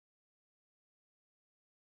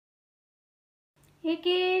Hey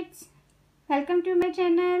kids, welcome to my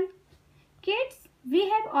channel. Kids, we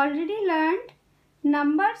have already learned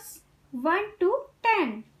numbers 1 to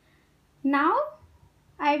 10. Now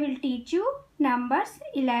I will teach you numbers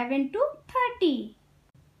 11 to 30.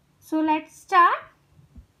 So let's start.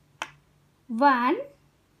 1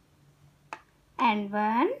 and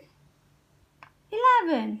 1,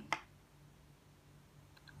 11.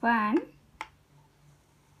 1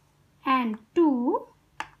 and 2,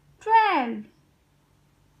 12.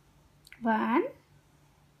 1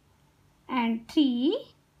 and 3,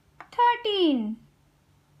 13.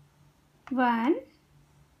 1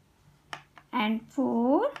 and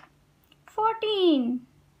 4, 14.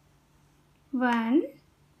 1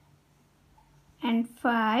 and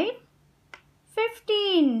 5,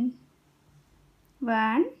 15.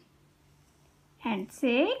 1 and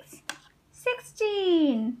 6,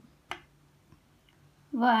 16.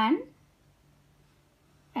 1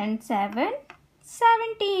 and 7,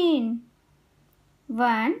 17.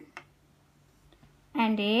 1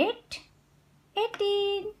 and 8,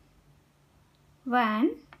 18.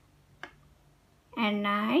 1 and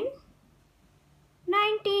 9,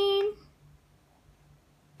 19.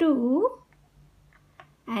 2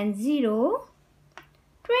 and 0,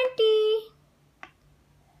 20.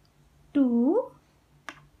 2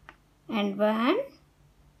 and 1,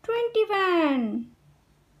 21.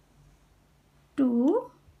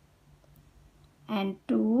 2 and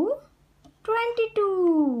 2,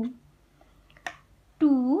 22.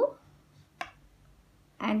 2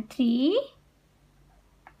 and 3,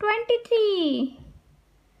 23.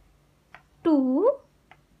 2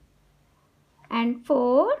 and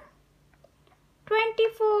 4,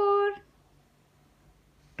 24.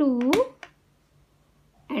 2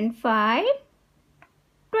 and 5,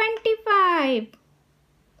 25.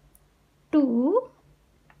 2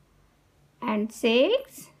 and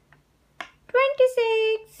 6,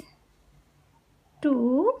 26.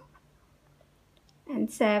 2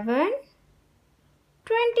 and 7,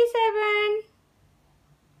 27.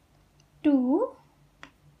 2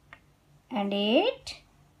 and 8,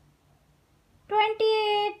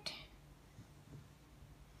 28.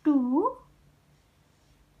 2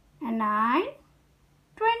 and 9,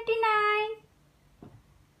 29.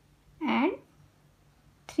 And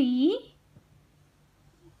 3,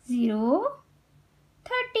 0,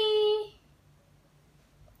 30.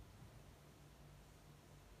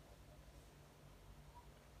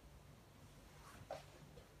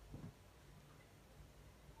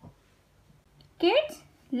 Kids,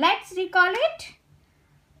 let's recall it.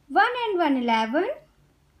 1 and 1, 11.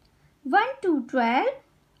 1, 2, 12.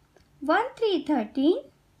 1, 3, 13.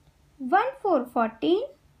 1, 4, 14.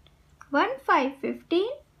 1, 5, 15.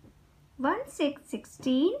 1, 6,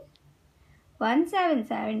 16. 1, 7,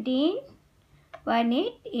 17. 1,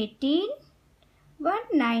 8, 18. 1,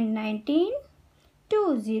 9, 19.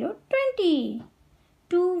 2, 0, 20.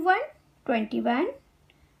 2, 1, 21.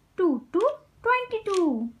 2, 2,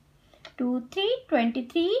 22. 2, 3,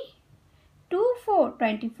 23. 2, 4,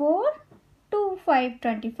 24. 2, 5,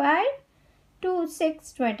 25. 2,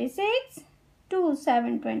 6, 26. 2,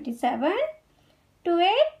 7, 27. 2,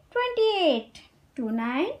 8, 28. 2,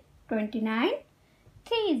 9, 29.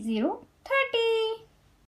 3, 0,